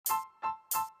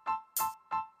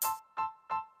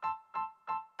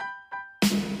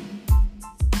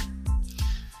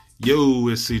Yo,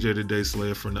 it's CJ the Day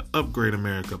Slayer from the Upgrade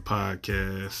America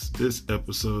podcast. This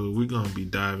episode, we're going to be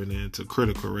diving into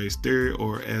critical race theory,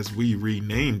 or as we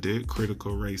renamed it,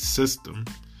 critical race system,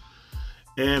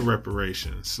 and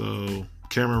reparations. So,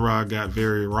 Cameron Rod got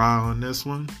very raw on this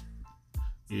one,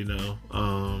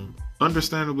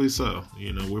 understandably so.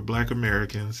 We're Black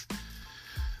Americans.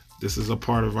 This is a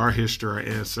part of our history, our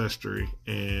ancestry,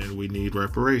 and we need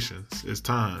reparations. It's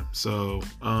time. So,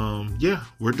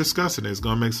 we're discussing it. It's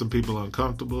going to make some people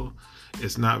uncomfortable.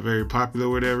 It's not very popular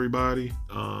with everybody,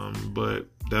 but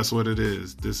that's what it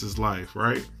is. This is life,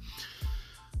 right?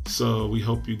 So we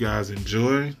hope you guys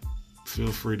enjoy.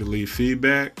 Feel free to leave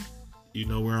feedback.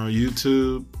 We're on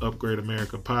YouTube, Upgrade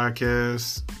America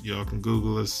Podcast. Y'all can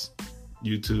Google us,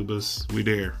 YouTube us. We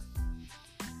there.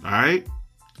 All right?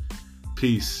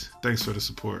 Peace. Thanks for the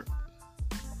support.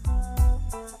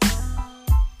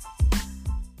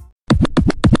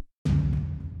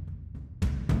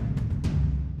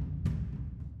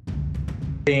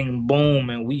 Bing, boom,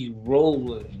 and we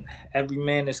rolling. Every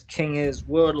man is king in his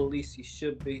world, at least he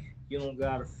should be. You don't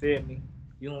gotta fear me.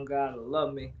 You don't gotta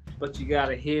love me. But you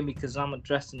gotta hear me, cause I'm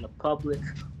addressing the public.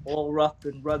 All rough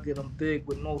and rugged, I'm big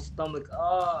with no stomach.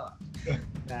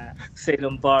 Say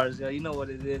them bars, yo. You know what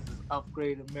it is. It's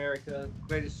Upgrade America,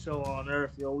 greatest show on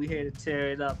earth, yo. We here to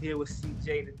tear it up. Here with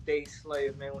CJ the Day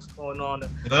Slayer, man. What's going on?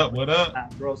 What up?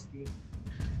 Broski.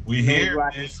 We here.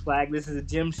 Rocking swag. This is a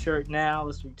gym shirt now.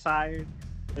 It's retired.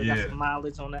 They got some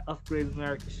mileage on that Upgrade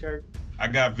America shirt. I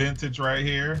got vintage right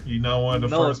here. One of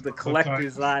the first. It's the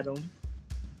collector's item.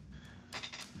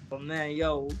 But man,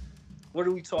 yo, what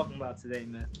are we talking about today,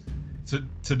 man?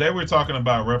 Today we're talking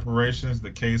about reparations,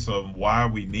 the case of why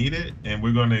we need it, and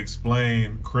we're going to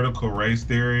explain critical race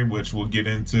theory, which we'll get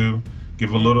into,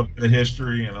 give a little bit of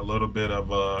history and a little bit of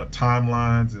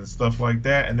timelines and stuff like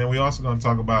that. And then we're also going to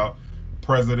talk about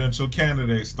presidential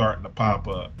candidates starting to pop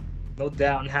up. No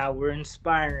doubt, and how we're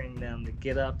inspiring them to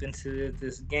get up into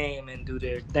this game and do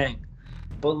their thing.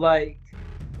 But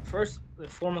first and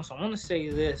foremost, I want to say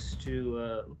this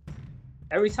to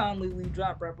every time we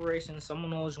drop reparations,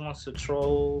 someone always wants to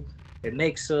troll. It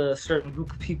makes a certain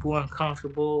group of people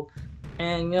uncomfortable.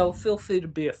 And, feel free to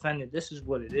be offended. This is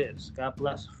what it is. God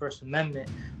bless the First Amendment.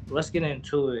 But let's get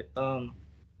into it.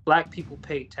 Black people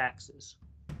pay taxes.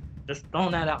 Just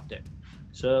throwing that out there.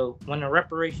 So when the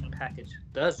reparation package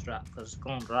does drop, because it's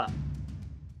going to drop,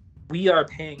 we are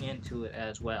paying into it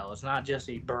as well. It's not just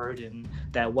a burden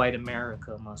that white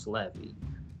America must levy.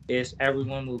 It's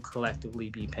everyone will collectively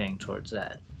be paying towards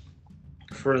that.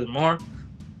 Furthermore,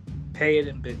 pay it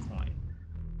in Bitcoin.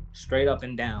 Straight up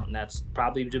and down. That's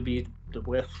probably to be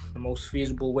the most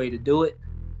feasible way to do it.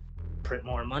 Print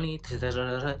more money.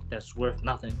 That's worth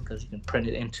nothing because you can print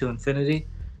it into infinity.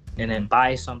 And then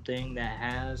buy something that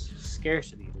has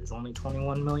scarcity. There's only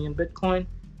 21 million Bitcoin.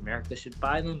 America should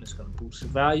buy them. It's going to boost the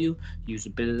value. Use a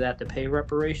bit of that to pay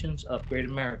reparations. Upgrade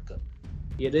America.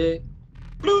 You dig?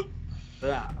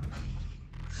 Yeah.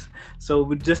 So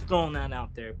we're just throwing that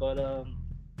out there. But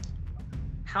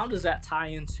how does that tie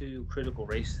into critical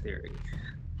race theory?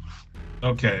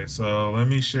 Okay, so let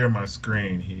me share my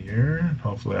screen here.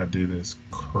 Hopefully I do this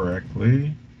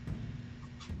correctly.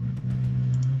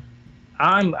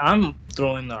 I'm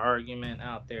throwing the argument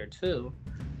out there too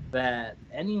that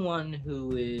anyone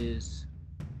who is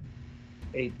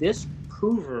a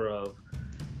disprover of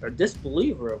or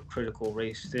disbeliever of critical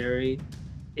race theory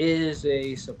is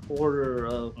a supporter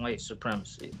of white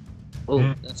supremacy.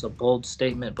 That's a bold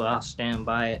statement, but I'll stand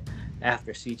by it.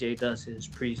 After CJ does his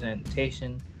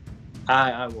presentation,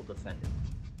 I will defend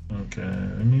it. Okay,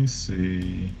 let me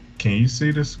see. Can you see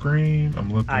the screen?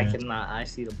 I'm looking. I cannot. I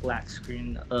see the black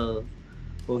screen of.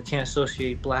 Well, we can't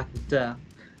associate black with death.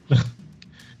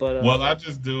 But well, I'll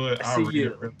just do it. I'll read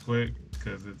it real quick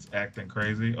because it's acting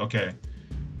crazy. Okay.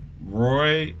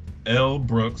 Roy L.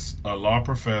 Brooks, a law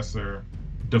professor,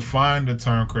 defined the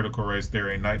term critical race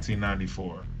theory in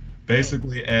 1994,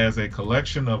 basically as a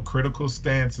collection of critical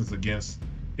stances against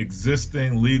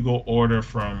existing legal order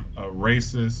from a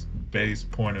racist-based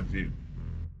point of view.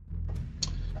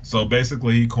 So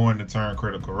basically, he coined the term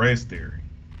critical race theory.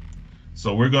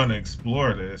 So we're going to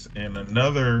explore this in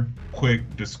another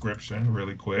quick description,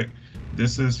 really quick.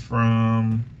 This is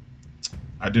from,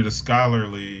 I did a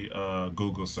scholarly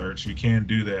Google search. You can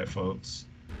do that, folks.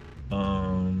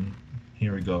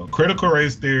 Here we go. Critical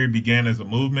race theory began as a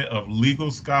movement of legal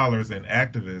scholars and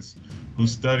activists who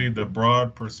studied the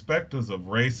broad perspectives of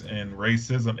race and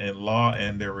racism in law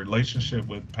and their relationship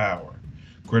with power.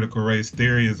 Critical race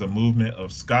theory is a movement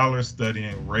of scholars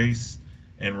studying race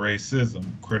and racism.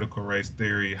 Critical race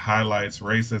theory highlights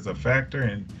race as a factor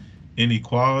in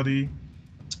inequality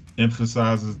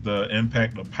emphasizes the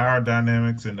impact of power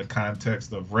dynamics in the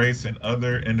context of race and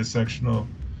other intersectional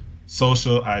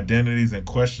social identities, and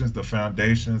questions the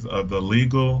foundations of the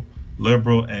legal,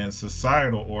 liberal, and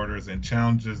societal orders, and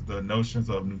challenges the notions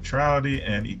of neutrality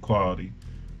and equality.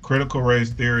 Critical race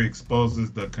theory exposes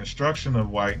the construction of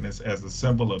whiteness as a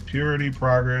symbol of purity,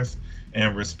 progress,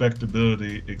 and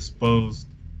respectability exposed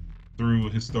through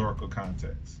historical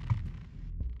context,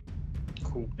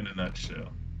 Cool. in a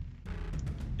nutshell.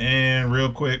 And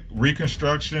real quick,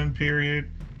 Reconstruction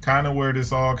period, kind of where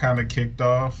this all kind of kicked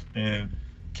off. And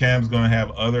Cam's going to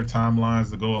have other timelines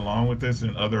to go along with this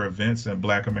and other events in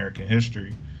Black American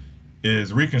history.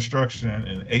 Is Reconstruction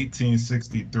in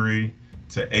 1863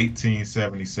 to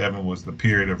 1877 was the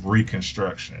period of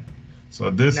Reconstruction.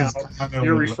 So this Now, is kind of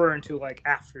you're referring to like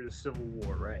after the Civil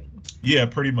War, right? yeah,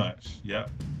 pretty much. Yep.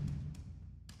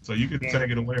 So you can Yeah. take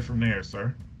it away from there,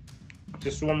 sir.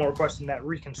 Just one more question. That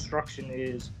Reconstruction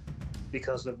is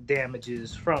because of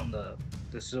damages from the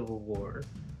Civil War.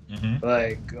 Mm-hmm.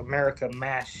 Like America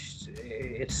mashed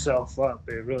itself up.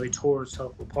 It really tore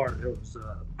itself apart. It was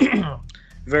a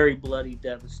very bloody,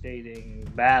 devastating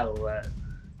battle. That,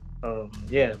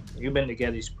 yeah, you've been to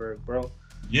Gettysburg, bro.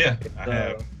 Yeah, I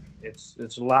have.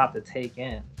 It's a lot to take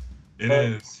in. It but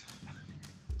is.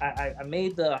 I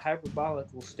made the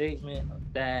hyperbolical statement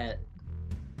that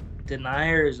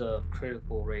deniers of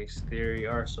critical race theory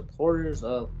are supporters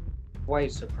of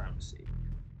white supremacy.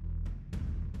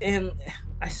 And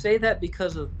I say that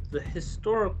because of the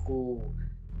historical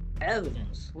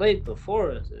evidence laid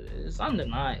before us. It's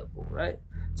undeniable, right?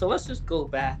 So let's just go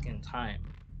back in time.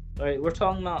 Right? We're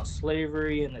talking about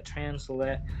slavery and the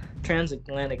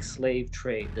transatlantic slave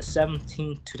trade, the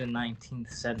 17th to the 19th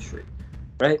century,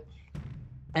 right?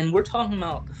 And we're talking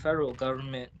about the federal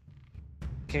government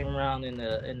came around in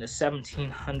the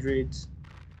 1700s.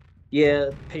 Yeah,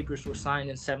 papers were signed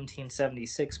in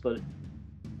 1776, but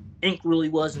ink really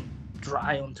wasn't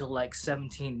dry until like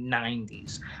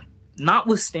 1790s.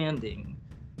 Notwithstanding,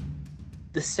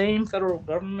 the same federal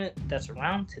government that's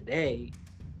around today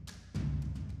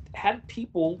had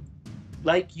people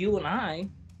like you and I,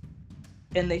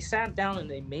 and they sat down and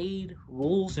they made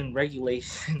rules and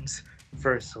regulations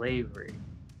for slavery.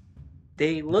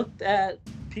 They looked at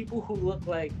people who look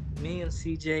like me and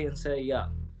CJ and said, "Yeah,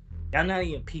 y'all not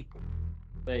even people.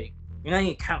 Like, you're not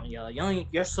even counting, y'all.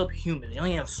 You're subhuman. You don't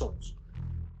even have souls.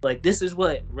 Like, this is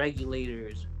what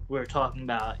regulators were talking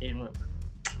about in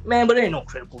man, but there ain't no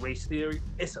critical race theory.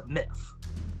 It's a myth.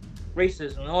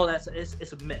 Racism, all that,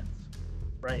 it's a myth,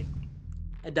 right?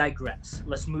 I digress.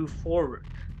 Let's move forward.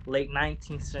 Late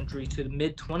 19th century to the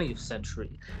mid 20th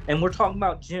century, and we're talking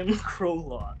about Jim Crow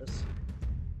laws.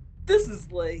 This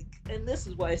is like, and this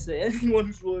is why I say anyone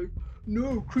who's like,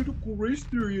 no, critical race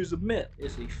theory is a myth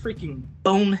is a freaking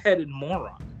boneheaded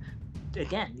moron.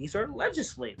 Again, these are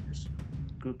legislators,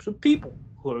 groups of people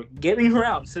who are getting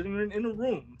around, sitting in a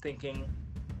room thinking,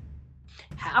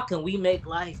 how can we make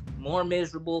life more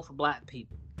miserable for black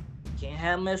people? Can't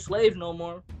have them as slaves no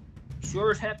more.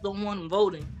 Sure as heck don't want them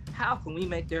voting. How can we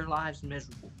make their lives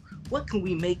miserable? What can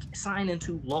we sign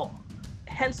into law?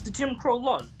 Hence the Jim Crow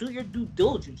laws. Do your due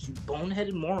diligence, you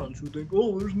boneheaded morons who think,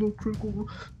 oh, there's no critical...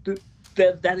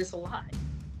 That is a lie.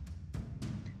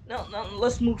 Now,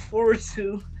 let's move forward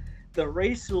to the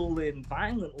racial and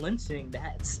violent lynching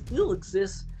that still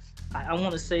exists. I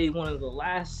want to say one of the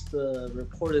last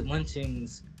reported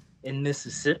lynchings in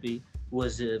Mississippi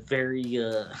was a very...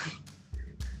 I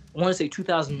want to say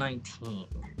 2019.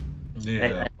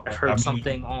 Yeah, I've heard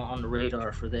something on the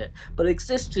radar for that. But it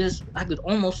exists just, I could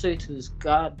almost say to this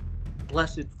God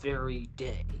blessed very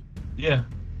day. Yeah.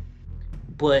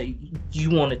 But you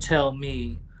want to tell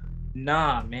me,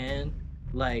 nah, man,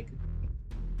 like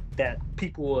that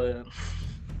people,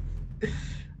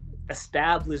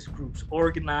 established groups,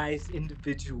 organized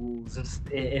individuals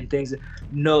and things.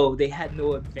 No, they had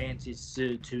no advantage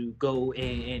to go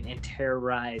in and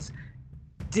terrorize,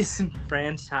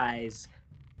 disenfranchise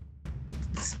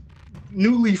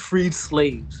newly freed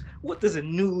slaves. What does a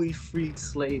newly freed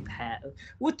slave have?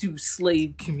 What do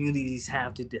slave communities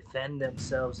have to defend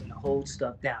themselves and hold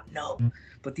stuff down? No.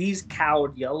 But these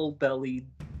coward, yellow-bellied,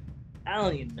 I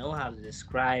don't even know how to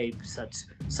describe such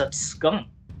scum.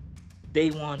 They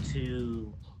want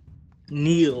to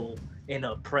kneel and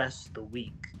oppress the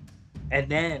weak. And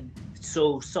then,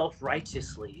 so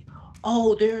self-righteously,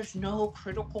 oh, there's no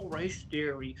critical race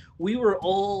theory. We were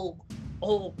all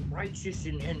righteous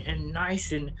and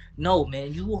nice, and no,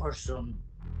 man, you are some...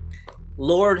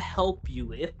 Lord help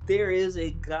you. If there is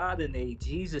a God and a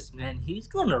Jesus, man, he's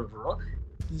gonna...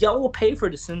 Y'all will pay for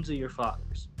the sins of your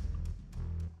fathers.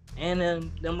 And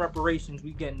then them reparations,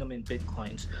 we getting them in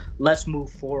bitcoins. Let's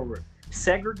move forward.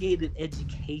 Segregated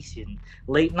education,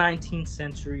 late 19th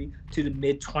century to the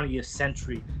mid 20th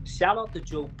century. Shout out to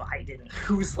Joe Biden,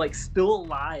 who's like still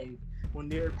alive when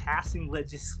they're passing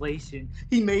legislation.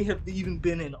 He may have even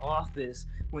been in office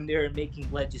when they're making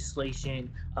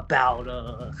legislation about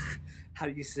how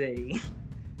do you say,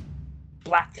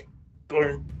 black,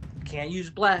 or can't use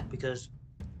black because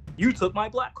you took my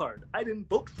black card. I didn't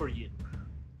vote for you.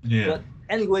 Yeah. But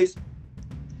anyways,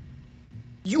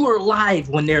 you were alive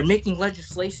when they're making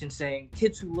legislation saying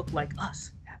kids who look like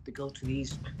us have to go to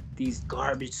these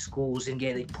garbage schools and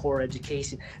get a poor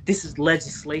education. This is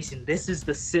legislation. This is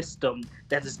the system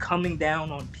that is coming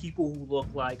down on people who look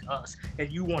like us.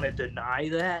 And you want to deny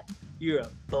that? You're a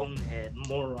bonehead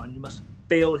moron. You must have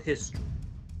failed history.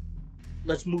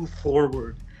 Let's move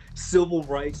forward. Civil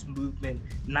rights movement,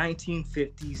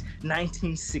 1950s,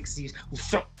 1960s. We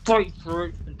fight for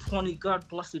it in 20, God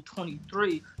bless it,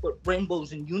 23. But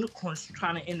rainbows and unicorns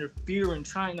trying to interfere and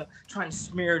trying to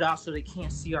smear it out so they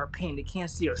can't see our pain, they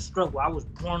can't see our struggle. I was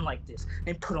born like this.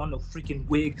 Ain't put on no freaking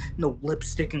wig, no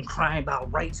lipstick, and crying about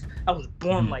rights. I was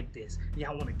born like this.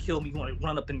 Y'all want to kill me? You want to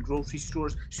run up in grocery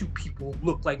stores, shoot people who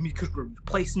look like me because we're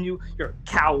replacing you? You're a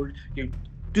coward. You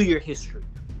do your history.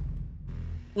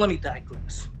 Let me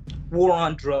digress. War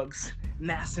on drugs,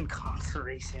 mass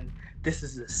incarceration. This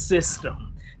is a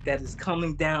system that is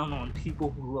coming down on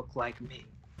people who look like me.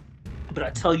 But I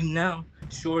tell you now,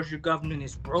 sure as your government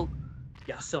is broke,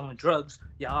 y'all selling drugs,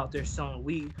 y'all out there selling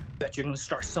weed, bet you're going to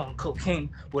start selling cocaine,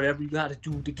 whatever you got to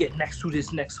do to get next to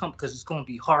this next hump, because it's going to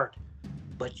be hard.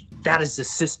 But that is the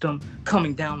system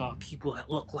coming down on people that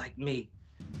look like me.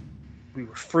 We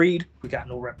were freed. We got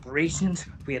no reparations.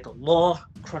 We had the law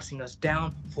crushing us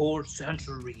down for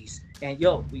centuries. And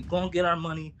yo, we gonna get our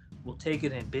money. We'll take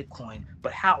it in Bitcoin.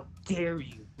 But how dare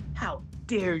you? How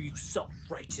dare you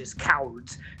self-righteous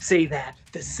cowards say that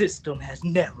the system has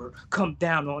never come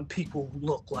down on people who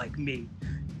look like me?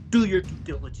 Do your due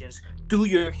diligence. Do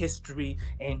your history.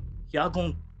 And y'all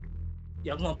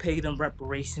gonna pay them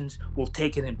reparations. We'll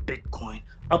take it in Bitcoin.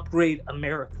 Upgrade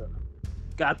America.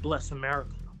 God bless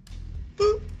America.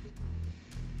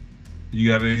 You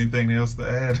got anything else to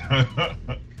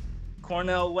add?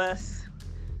 Cornel West,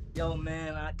 yo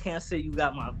man, I can't say you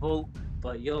got my vote,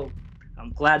 but yo,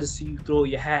 I'm glad to see you throw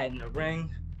your hat in the ring.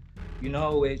 You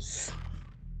know,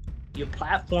 your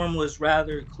platform was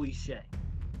rather cliche,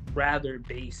 rather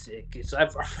basic.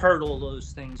 I've heard all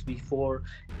those things before,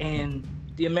 and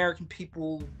the American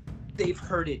people, they've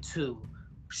heard it too.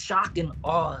 Shock and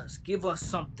awe. Give us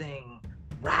something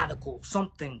radical,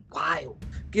 something wild.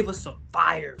 Give us some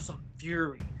fire, some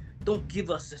fury. Don't give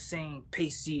us the same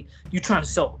pasty. You trying to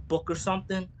sell a book or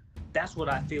something? That's what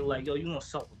I feel like. Yo, you gonna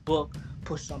sell a book,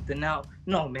 push something out?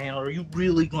 No, man. Or are you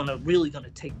really gonna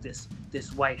take this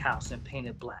White House and paint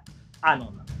it black? I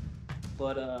don't know.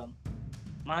 But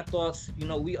my thoughts, you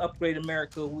know, we upgrade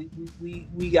America.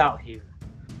 We out here.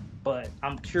 But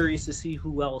I'm curious to see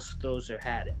who else throws their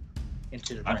hat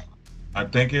into the ring. I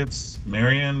think it's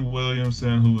Marianne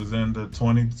Williamson, who was in the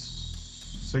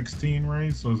 2016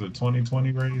 race. Was it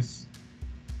 2020 race?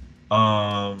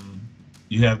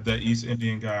 You have the East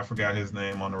Indian guy, I forgot his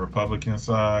name, on the Republican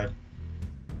side.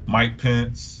 Mike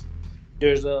Pence.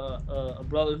 There's a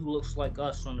brother who looks like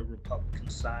us on the Republican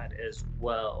side as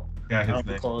well. Got his I don't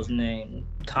name. recall his name.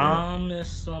 Thomas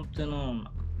something on.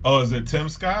 Oh, is it Tim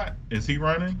Scott? Is he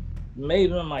running?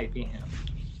 Maybe it might be him.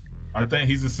 I think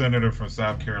he's a senator from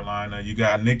South Carolina. You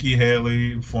got Nikki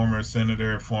Haley, former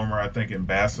senator, former, I think,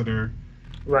 ambassador,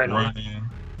 running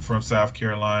from South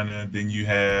Carolina. Then you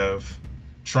have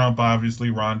Trump, obviously,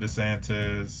 Ron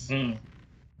DeSantis.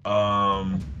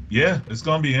 Yeah, it's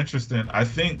going to be interesting. I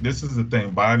think this is the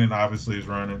thing. Biden obviously is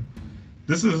running.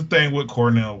 This is the thing with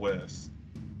Cornel West.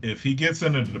 If he gets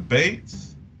into the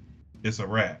debates, it's a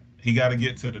wrap. He got to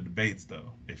get to the debates,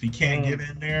 though. If he can't get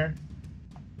in there.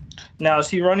 Now, is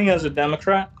he running as a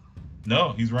Democrat?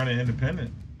 No, he's running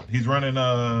independent. He's running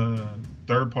a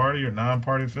third party or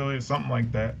non-party affiliate, something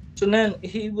like that. So then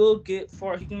he will get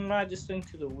far. He can ride this thing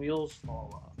till the wheels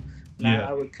fall off. Now, yeah.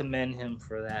 I would commend him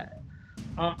for that.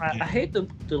 I hate to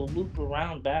loop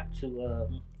around back to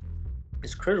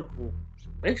this critical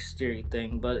race theory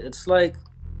thing, but it's like,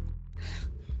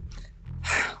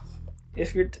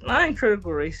 if you're denying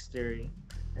critical race theory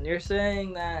and you're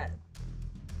saying that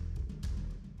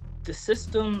the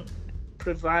system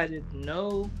provided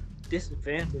no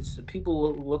disadvantage to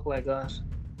people who look like us,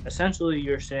 essentially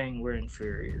you're saying we're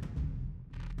inferior.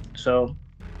 So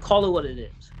call it what it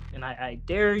is. And I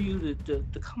dare you to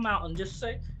come out and just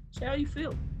say how you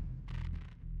feel.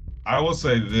 I will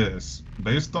say this,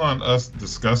 based on us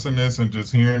discussing this and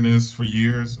just hearing this for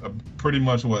years, pretty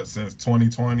much what, since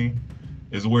 2020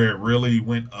 is where it really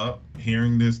went up,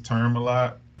 hearing this term a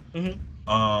lot.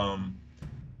 Um,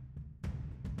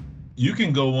 you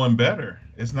can go one better.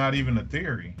 It's not even a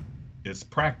theory, it's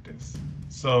practice.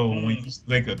 So when you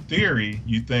think of theory,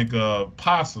 you think of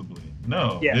possibly.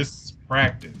 No, this is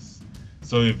practice.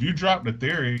 So if you drop the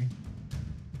theory,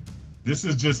 this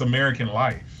is just American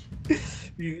life.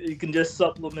 You can just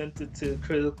supplement it to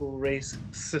critical race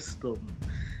system,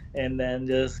 and then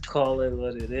just call it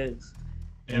what it is.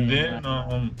 And then,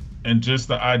 and just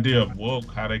the idea of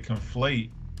woke, how they conflate,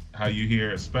 how you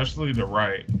hear, especially the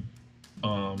right,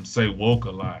 say woke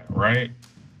a lot, right?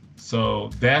 So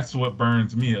that's what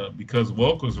burns me up, because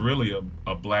woke was really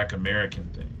a Black American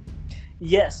thing.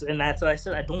 Yes, and that's what I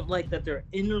said. I don't like that they're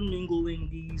intermingling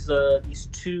these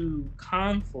two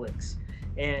conflicts.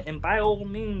 And by all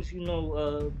means, you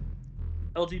know,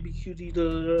 LGBTQ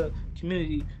the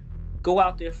community, go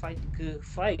out there, fight the good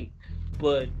fight,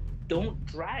 but don't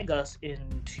drag us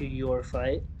into your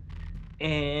fight.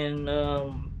 And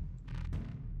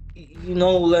you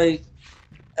know, like,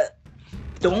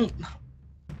 don't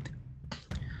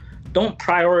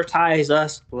prioritize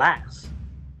us last.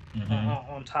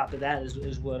 On top of that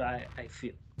is what I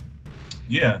feel.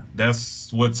 Yeah,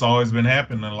 that's what's always been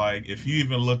happening. Like, if you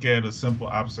even look at a simple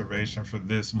observation for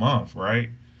this month, right?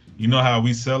 You know how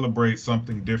we celebrate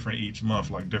something different each month,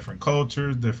 like different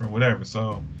cultures, different whatever.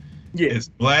 So it's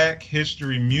Black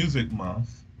History Music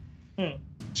Month,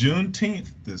 Juneteenth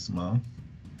this month,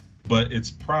 but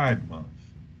it's Pride Month.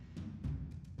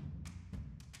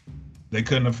 They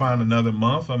couldn't have found another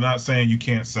month. I'm not saying you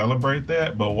can't celebrate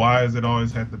that, but why does it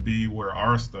always have to be where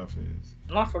our stuff is?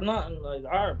 Not for nothing. Like,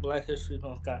 our Black History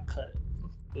Month got cut.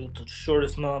 It's the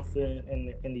shortest month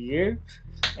in the year,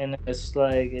 and it's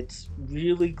like it's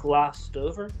really glossed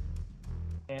over,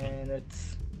 and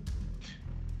it's.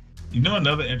 You know,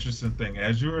 another interesting thing,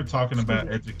 as you were talking about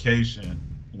education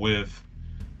with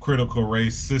critical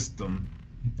race system.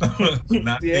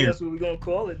 Not yeah, that's what we're gonna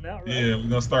call it now, right? Yeah, we're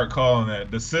gonna start calling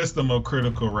that the system of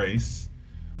critical race.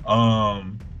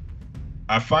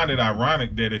 I find it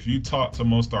ironic that if you talk to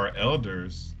most of our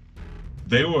elders,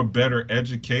 they were better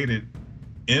educated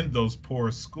in those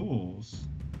poor schools,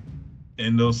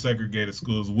 in those segregated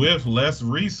schools with less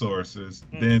resources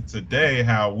than today,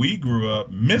 how we grew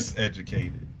up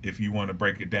miseducated, if you want to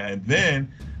break it down. And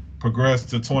then progress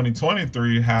to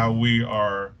 2023, how we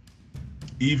are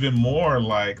even more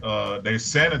like they're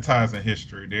sanitizing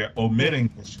history, they're omitting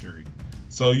history.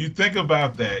 So you think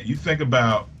about that. You think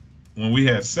about when we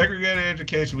had segregated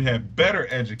education, we had better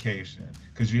education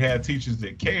because you had teachers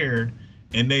that cared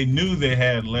and they knew they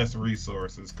had less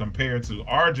resources compared to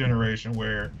our generation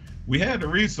where we had the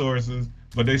resources,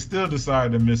 but they still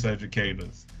decided to miseducate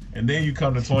us. And then you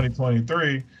come to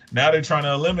 2023, now they're trying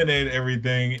to eliminate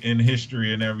everything in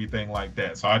history and everything like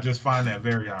that. So I just find that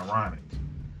very ironic.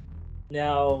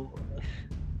 Now,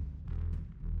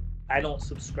 I don't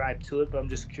subscribe to it, but I'm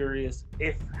just curious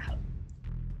if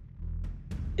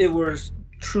it was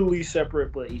truly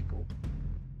separate but equal.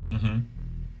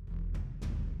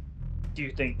 Do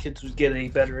you think kids would get a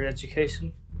better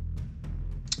education?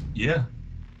 Yeah.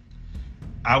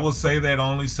 I will say that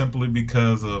only simply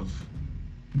because of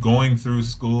going through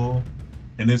school.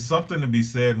 And there's something to be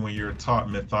said when you're taught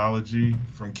mythology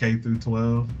from K through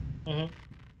 12.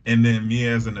 And then me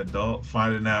as an adult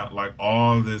finding out like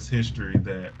all this history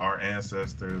that our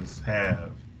ancestors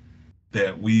have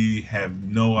that we have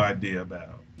no idea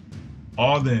about.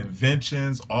 All the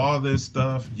inventions, all this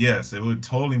stuff, yes, it would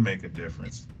totally make a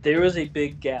difference. There is a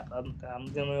big gap.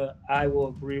 I will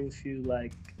agree with you.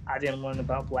 Like, I didn't learn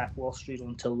about Black Wall Street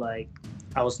until like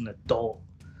I was an adult.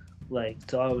 Like,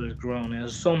 till I was grown.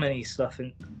 There's so many stuff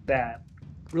in that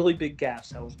really big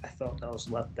gaps I felt that was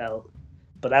left out.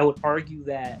 But I would argue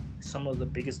that some of the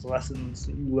biggest lessons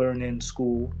you learn in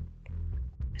school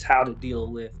is how to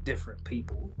deal with different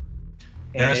people.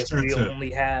 And that's if true we too. only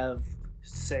have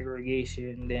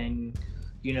segregation, then,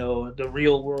 you know, the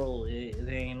real world, it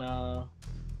ain't, you know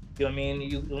what I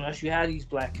mean? Unless you have these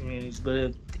Black communities.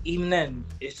 But even then,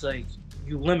 it's like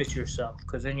you limit yourself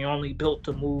because then you're only built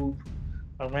to move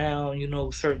around, you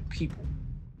know, certain people.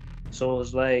 So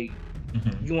it's like,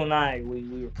 you and I, we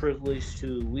were privileged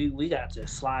to, we got to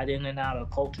slide in and out of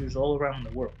cultures all around the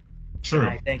world. True. And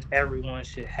I think everyone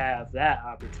should have that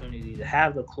opportunity to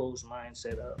have the closed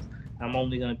mindset of, I'm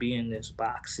only going to be in this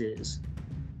boxes.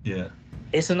 Yeah.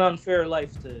 It's an unfair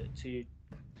life to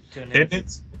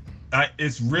and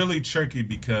it's really tricky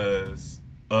because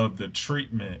of the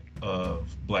treatment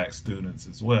of Black students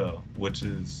as well, which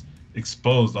is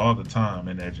exposed all the time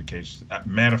in education.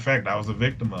 Matter of fact, I was a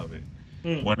victim of it.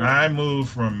 Mm. When I moved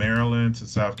from Maryland to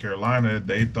South Carolina,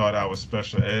 they thought I was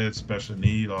special ed, special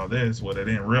need, all this. What they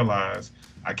didn't realize,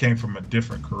 I came from a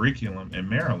different curriculum in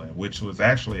Maryland, which was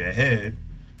actually ahead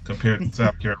compared to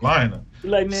South Carolina.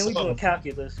 You're like, man, we doing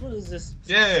calculus. What is this?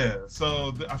 Yeah,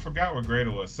 so I forgot what grade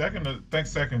it was.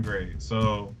 Second grade.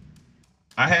 So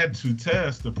I had to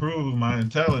test to prove my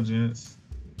intelligence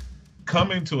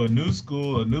coming to a new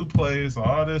school, a new place,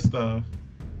 all this stuff.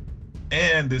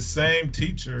 And the same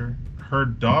teacher, her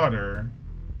daughter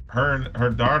and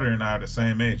I are the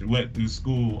same age. We went through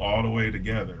school all the way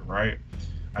together, right?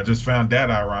 I just found that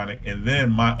ironic. And then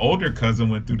my older cousin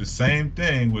went through the same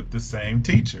thing with the same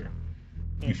teacher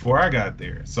before I got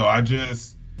there. So I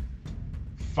just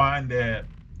find that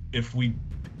if we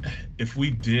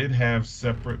did have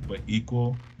separate but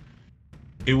equal,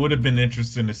 it would have been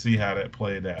interesting to see how that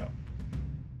played out.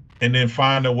 And then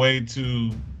find a way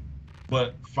to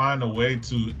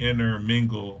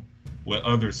intermingle with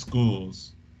other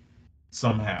schools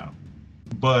somehow.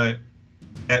 But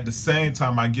at the same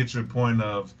time, I get your point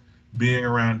of being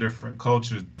around different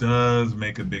cultures does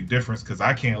make a big difference, because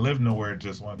I can't live nowhere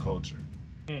just one culture.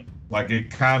 Like, it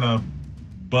kind of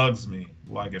bugs me.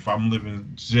 Like, if I'm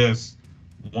living just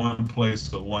one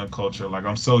place with one culture, like,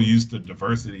 I'm so used to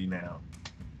diversity now.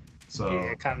 So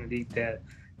yeah, kind of need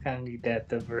that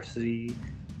diversity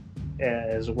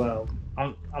as well.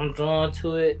 I'm drawn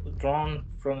to it. I'm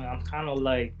kind of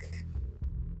like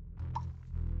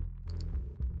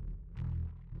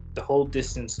the whole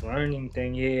distance learning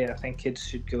thing. Yeah, I think kids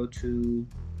should go to,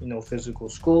 physical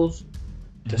schools.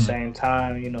 At the same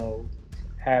time,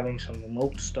 having some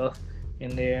remote stuff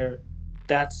in there.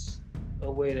 That's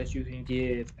a way that you can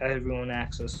give everyone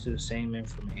access to the same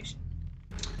information.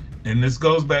 And this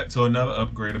goes back to another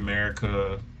Upgrade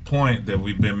America point that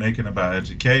we've been making about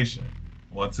education.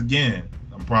 Once again,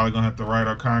 I'm probably going to have to write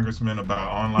our congressman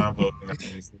about online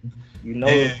voting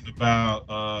and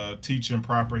about teaching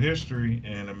proper history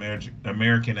in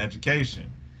American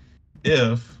education.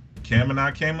 If Cam and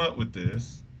I came up with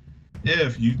this,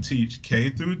 if you teach K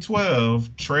through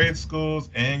 12, trade schools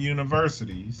and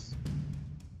universities,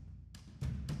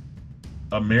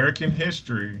 American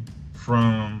history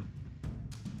from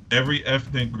every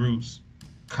ethnic group's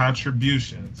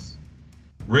contributions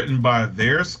written by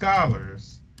their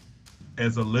scholars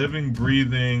as a living,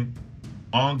 breathing,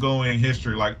 ongoing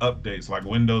history, like updates, like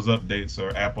Windows updates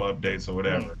or Apple updates or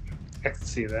whatever. I can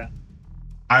see that.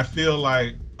 I feel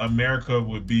like America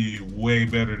would be way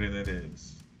better than it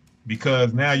is,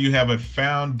 because now you have a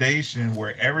foundation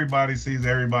where everybody sees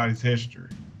everybody's history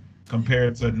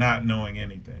compared to not knowing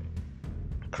anything.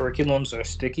 Curriculums are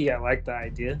sticky. I like the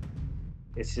idea.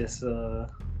 It's just you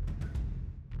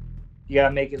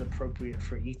gotta make it appropriate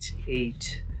for each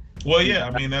age. Well, yeah,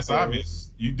 I mean, that's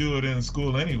obvious. You do it in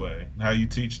school anyway, how you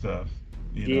teach stuff.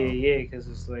 Yeah, because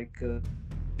it's like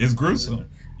it's gruesome.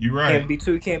 You're right.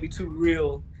 It can't be too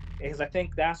real, because I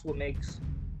think that's what makes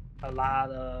a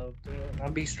lot of. I'll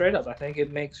be straight up. I think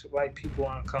it makes white people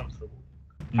uncomfortable.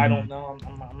 I don't know.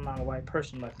 I'm not a white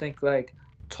person, but I think like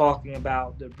talking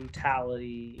about the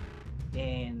brutality,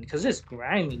 and because it's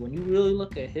grimy when you really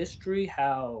look at history,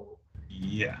 how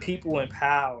people in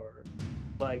power,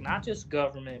 like not just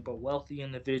government but wealthy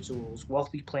individuals,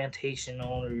 wealthy plantation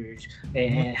owners,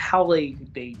 and how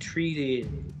they treated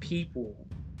people,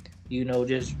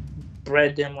 just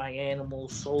bred them like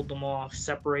animals, sold them off,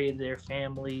 separated their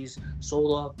families,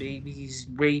 sold off babies,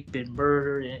 raped and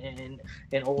murdered,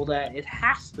 and all that. It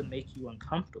has to make you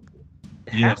uncomfortable.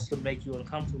 It has to make you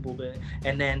uncomfortable.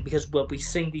 And then because we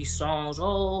sing these songs,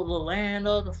 oh, the land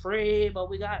of the free, but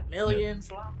we got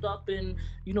millions locked up in,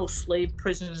 slave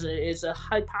prisons. It's a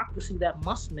hypocrisy that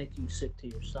must make you sick to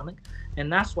your stomach.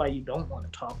 And that's why you don't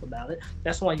want to talk about it.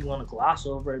 That's why you want to gloss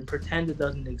over it and pretend it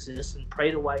doesn't exist and pray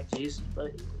to white Jesus.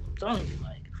 But I'm telling you,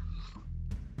 like,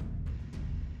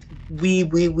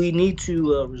 we need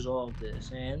to resolve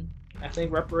this. And I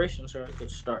think reparations are a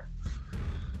good start.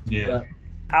 Yeah. But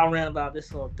I'll rant about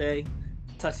this all day.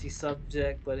 Touchy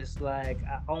subject, but it's like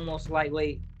I almost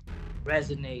lightweight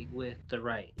resonate with the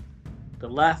right. The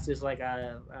left is like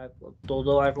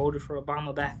although I voted for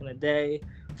Obama back in the day,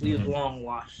 we've long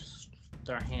washed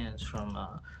our hands from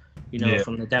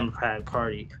from the Democratic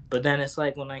Party. But then it's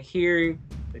like when I hear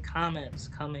the comments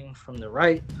coming from the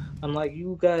right, I'm like,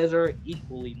 you guys are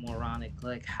equally moronic.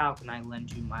 Like, how can I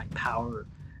lend you my power?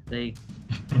 Like,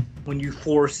 when you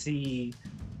foresee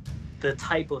the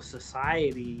type of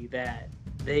society that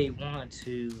they want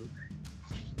to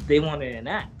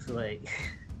enact, like,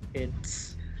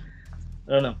 it's,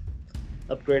 I don't know.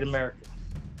 Upgrade America.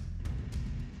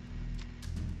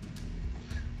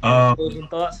 Closing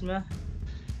thoughts, man?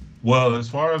 Well, as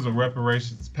far as a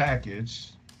reparations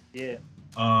package, yeah,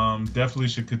 definitely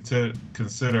should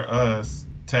consider us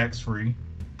tax-free,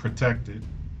 protected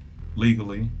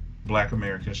legally. Black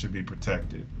Americans should be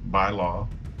protected by law.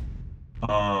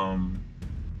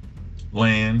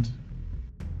 Land,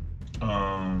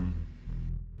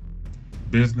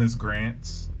 business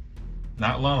grants,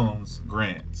 not loans,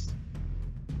 grants.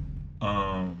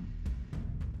 What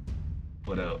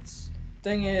else?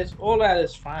 Thing is, all that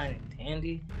is fine and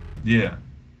dandy. Yeah.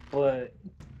 But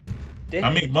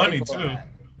I mean, money too.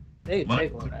 They can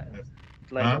take all that.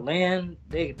 Like the land,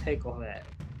 they can take all that.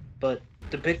 But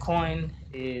the Bitcoin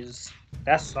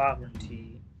that's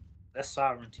sovereignty. That's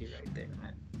sovereignty right there,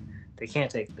 man. They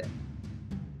can't take that.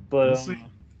 But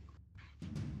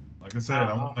like I said,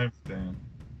 I want everything.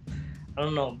 I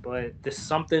don't know, but there's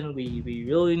something we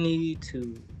really need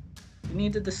to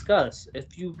discuss.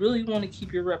 If you really want to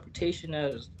keep your reputation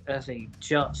as a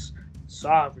just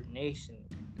sovereign nation,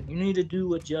 then you need to do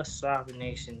what just sovereign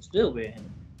nations do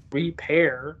and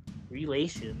repair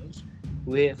relations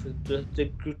with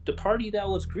the party that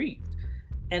was grieved.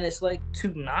 And it's like, to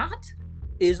not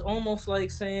is almost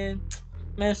like saying,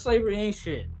 man, slavery ain't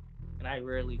shit. And I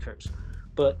rarely curse,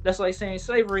 but that's like saying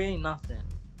slavery ain't nothing.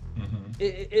 Mm-hmm.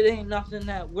 It ain't nothing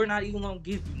that we're not even gonna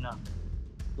give you nothing.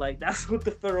 Like, that's what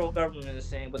the federal government is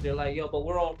saying, but they're like, yo, but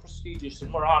we're all prestigious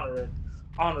and we're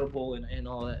honorable and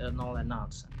all that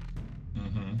nonsense.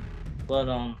 Mm-hmm. But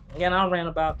again, I ran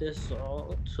about this,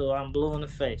 so I'm blue in the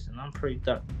face and I'm pretty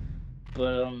dark.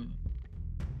 But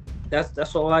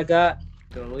that's all I got.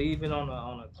 To leave it on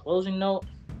a closing note,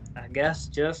 I guess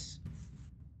just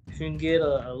if you can get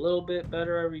a little bit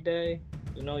better every day,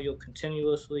 you'll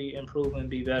continuously improve and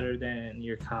be better than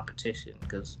your competition,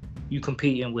 because you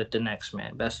competing with the next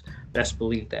man. Best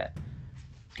believe that.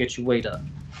 Get your weight up.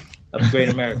 Upgrade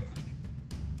America.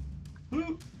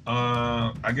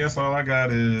 I guess all I got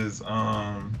is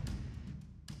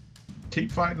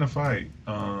keep fighting the fight.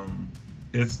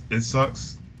 It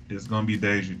sucks. It's gonna be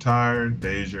days you're tired,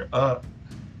 days you're up,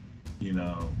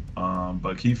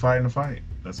 but keep fighting the fight.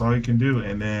 That's all you can do.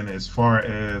 And then as far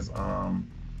as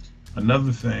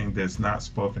another thing that's not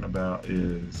spoken about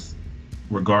is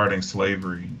regarding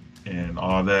slavery and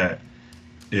all that,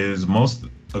 is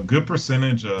a good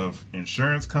percentage of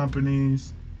insurance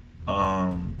companies,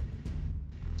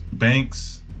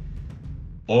 banks,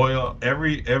 oil,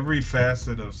 every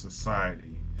facet of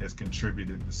society has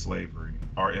contributed to slavery.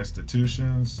 Our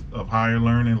institutions of higher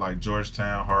learning like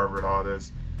Georgetown, Harvard, all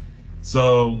this.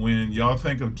 So when y'all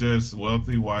think of just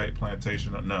wealthy white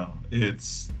plantation, no,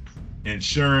 it's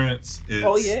insurance.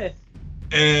 It's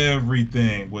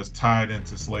everything was tied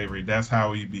into slavery. That's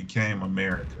how we became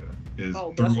America, is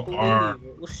through our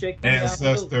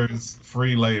ancestors'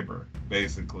 free labor,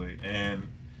 basically. And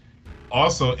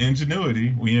also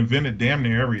ingenuity. We invented damn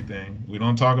near everything. We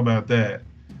don't talk about that.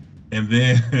 And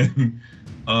then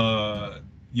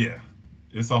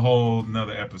it's a whole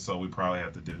nother episode we probably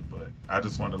have to do, but I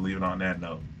just want to leave it on that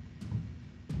note.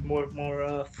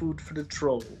 More food for the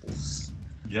trolls.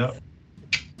 Yep.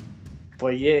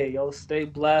 But yeah, stay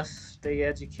blessed, stay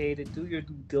educated, do your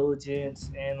due diligence,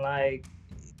 and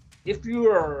if you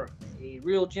are a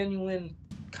real, genuine,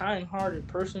 kind-hearted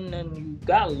person, then you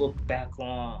gotta look back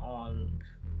on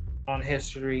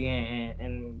history,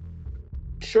 and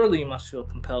surely you must feel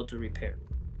compelled to repair it.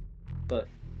 But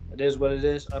it is what it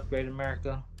is. Upgrade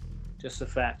America. Just the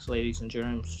facts, ladies and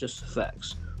germs. Just the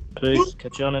facts. Peace.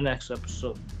 Catch you on the next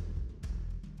episode.